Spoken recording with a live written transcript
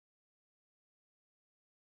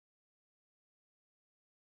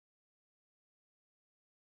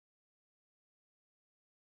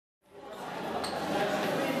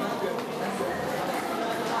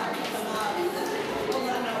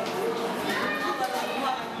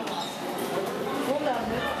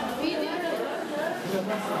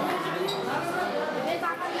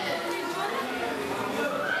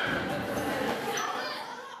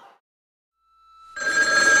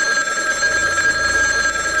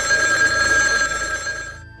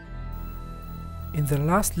In the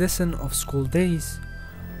last lesson of school days,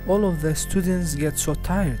 all of the students get so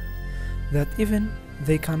tired that even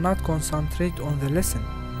they cannot concentrate on the lesson.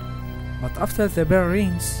 But after the bell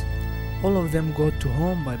rings, all of them go to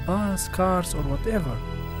home by bus, cars or whatever.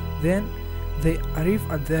 Then they arrive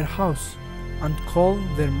at their house and call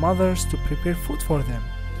their mothers to prepare food for them.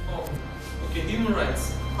 Oh, okay, human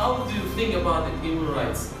rights. How do you think about the human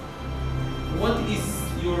rights? What is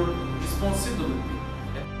your responsibility?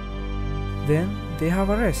 Then they have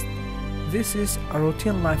a rest. This is a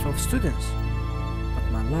routine life of students.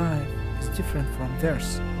 But my life is different from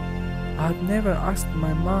theirs. I had never asked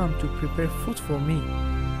my mom to prepare food for me.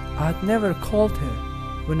 I had never called her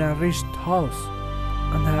when I reached house,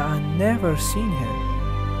 and I had never seen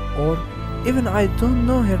her, or even I don't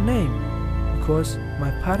know her name, because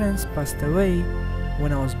my parents passed away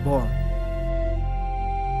when I was born.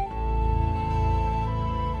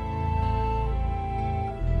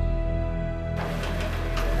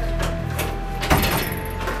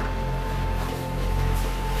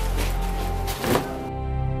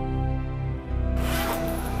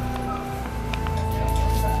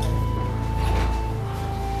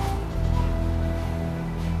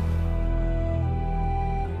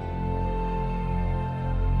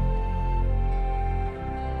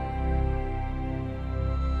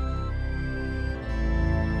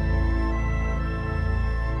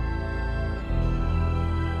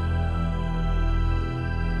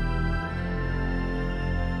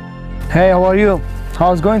 Hey, how are you?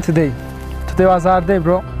 How's it going today? Today was our day,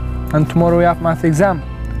 bro. And tomorrow we have math exam.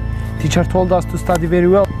 Teacher told us to study very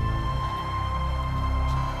well.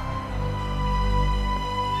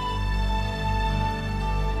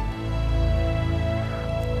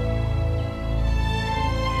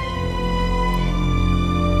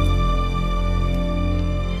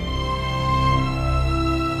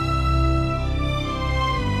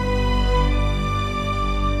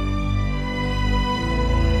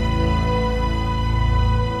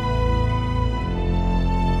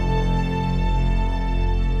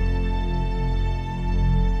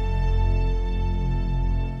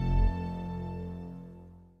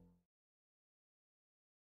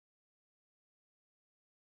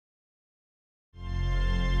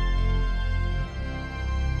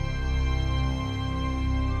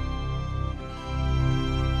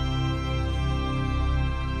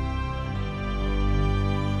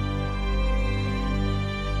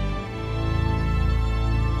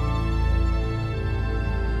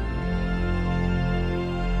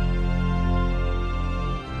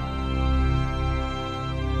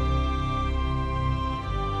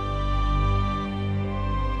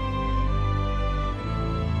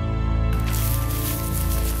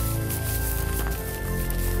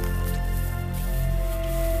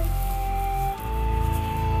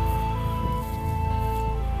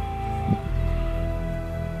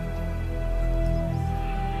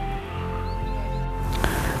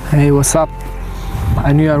 Hey, what's up?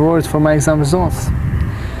 I knew you were worried for my exam results.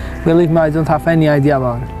 Believe me, I don't have any idea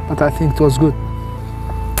about it, but I think it was good.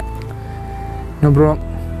 No, bro,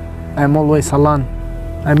 I'm always alone.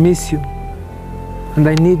 I miss you, and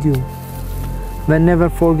I need you. And I never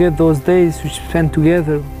forget those days we spent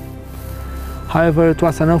together. However, it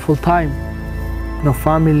was an awful time. No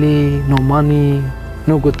family, no money,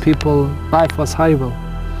 no good people. Life was horrible.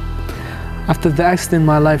 After the accident,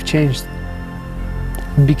 my life changed.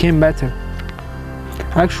 It became better.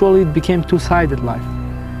 Actually, it became two-sided life.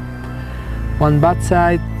 One bad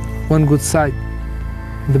side, one good side.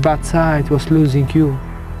 The bad side was losing you.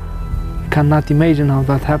 You cannot imagine how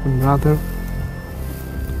that happened, brother.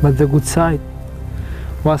 But the good side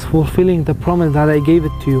was fulfilling the promise that I gave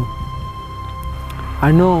it to you.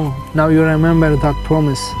 I know now you remember that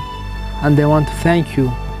promise, and I want to thank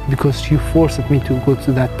you because you forced me to go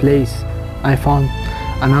to that place. I found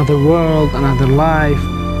another world, another life,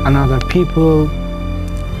 another people.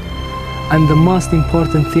 And the most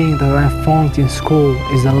important thing that I found in school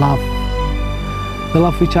is the love. The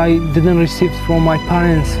love which I didn't receive from my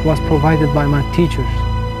parents was provided by my teachers.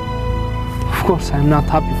 Of course, I'm not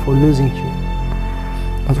happy for losing you.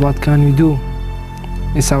 But what can we do?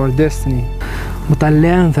 It's our destiny. But I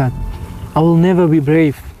learned that I will never be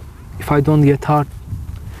brave if I don't get hurt.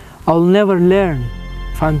 I will never learn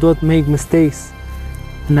if I don't make mistakes.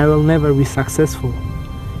 And I will never be successful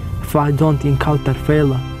if I don't encounter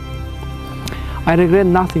failure. I regret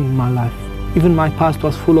nothing in my life. Even my past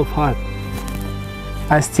was full of heart.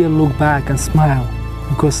 I still look back and smile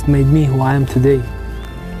because it made me who I am today.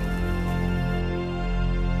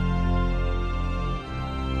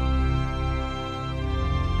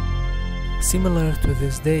 Similar to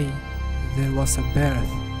this day, there was a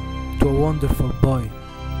birth to a wonderful boy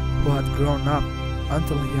who had grown up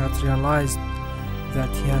until he had realized that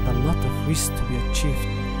he had a lot of wish to be achieved.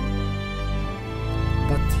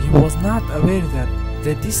 But he was not aware that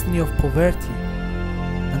the destiny of poverty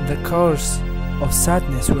and the curse of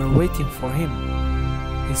sadness were waiting for him,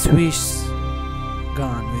 his wishes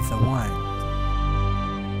gone with the wind.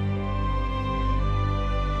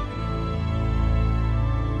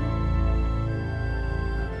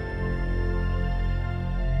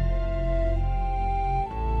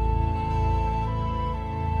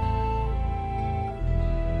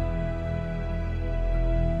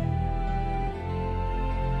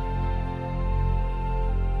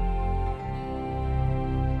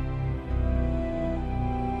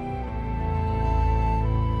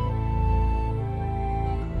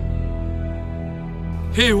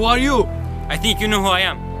 Hey, who are you? I think you know who I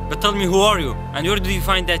am, but tell me, who are you, and where did you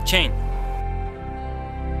find that chain?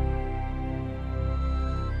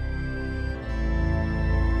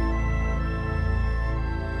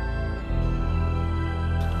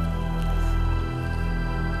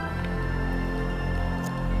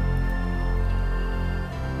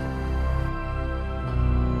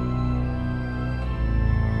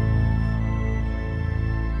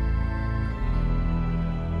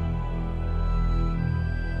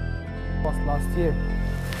 Last year,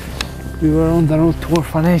 we were on the road to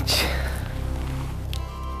orphanage.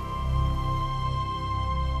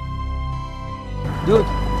 Dude,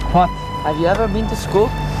 What? have you ever been to school?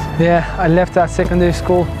 Yeah, I left at secondary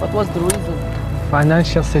school. What was the reason?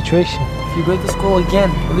 Financial situation. If you go to school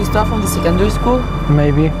again, will you start from the secondary school?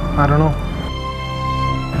 Maybe, I don't know.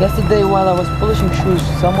 Yesterday while I was polishing shoes,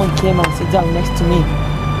 someone came and sat down next to me.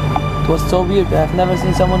 It was so weird. I've never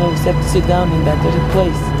seen someone who accepted to sit down in that dirty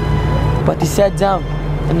place. But he sat down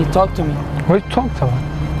and he talked to me. What you talked about?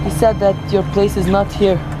 He said that your place is not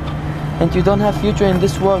here and you don't have future in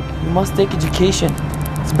this world. You must take education.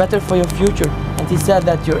 It's better for your future. And he said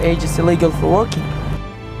that your age is illegal for working.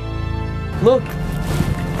 Look,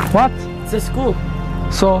 What? it's a school.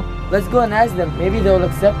 So? Let's go and ask them. Maybe they will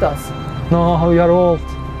accept us. No, you're old.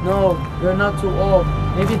 No, you're not too old.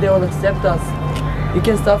 Maybe they will accept us. You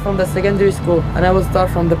can start from the secondary school and I will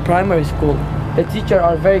start from the primary school. The teachers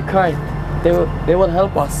are very kind. They will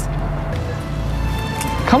help us.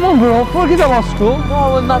 Come on, bro, forget about school. No,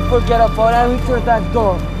 I will not forget about it. I will through that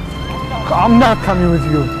door. I'm not coming with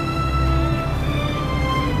you.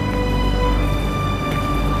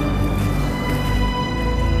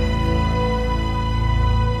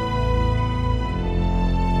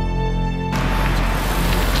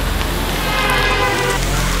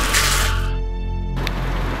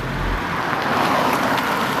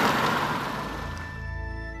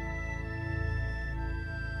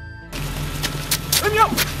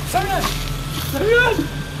 Samyan! Samyan!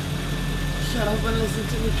 Shut up and listen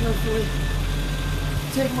to me carefully.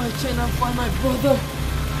 Take my chain and find my brother.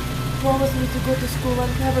 Promise me to go to school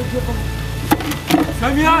and never give up.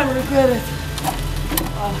 Samyan! I will regret it.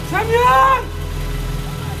 Samyan!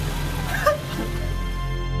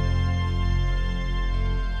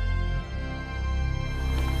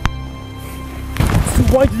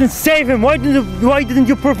 Why didn't you save him? Why didn't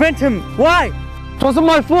you prevent him? Why? It wasn't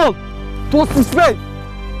my fault. It was his fate.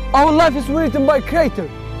 Our life is written by Creator.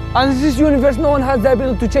 And in this universe, no one has the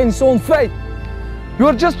ability to change his own fate. You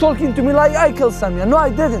are just talking to me like I killed Samyan. No, I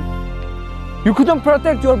didn't. You couldn't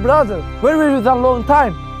protect your brother. Where were you that long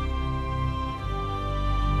time?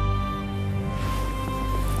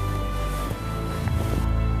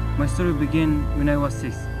 My story began when I was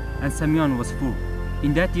 6 and Samyan was 4.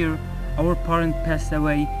 In that year, our parent passed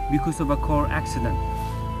away because of a car accident.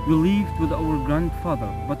 We lived with our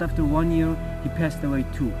grandfather, but after 1 year, he passed away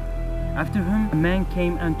too. After him, a man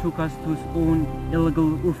came and took us to his own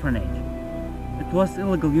illegal orphanage. It was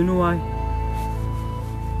illegal, you know why?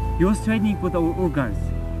 He was trading with our organs,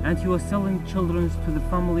 and he was selling children to the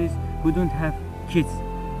families who don't have kids.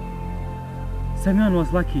 Samyan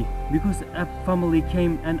was lucky because a family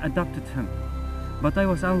came and adopted him. But I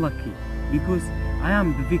was unlucky because I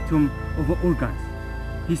am the victim of organs.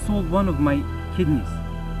 He sold one of my kidneys.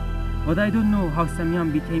 But I don't know how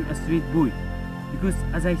Samyan became a street boy because,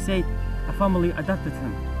 as I said, a family adopted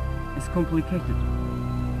him. It's complicated.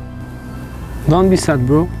 Don't be sad,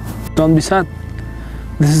 bro. Don't be sad.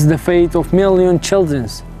 This is the fate of million children.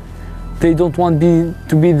 They don't want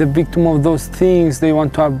to be the victim of those things. They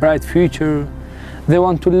want to have a bright future. They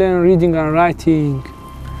want to learn reading and writing.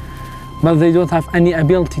 But they don't have any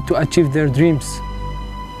ability to achieve their dreams.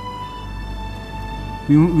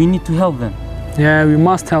 We need to help them. Yeah, we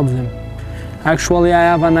must help them. Actually, I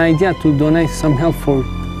have an idea to donate some help for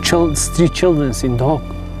street children in Dhok.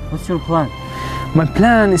 What's your plan? My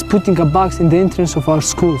plan is putting a box in the entrance of our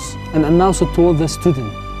schools and announce it to all the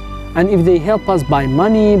students. And if they help us buy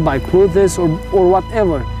money, buy clothes or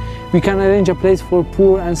whatever, we can arrange a place for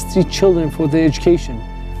poor and street children for their education.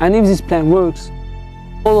 And if this plan works,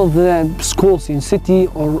 all of the schools in city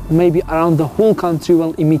or maybe around the whole country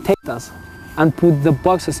will imitate us and put the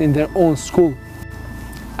boxes in their own school.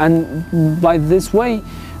 And by this way,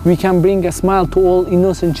 we can bring a smile to all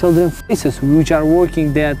innocent children's faces which are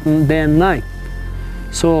working day and night.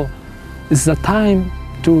 So it's the time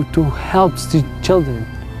to help street children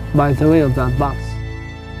by the way of that box.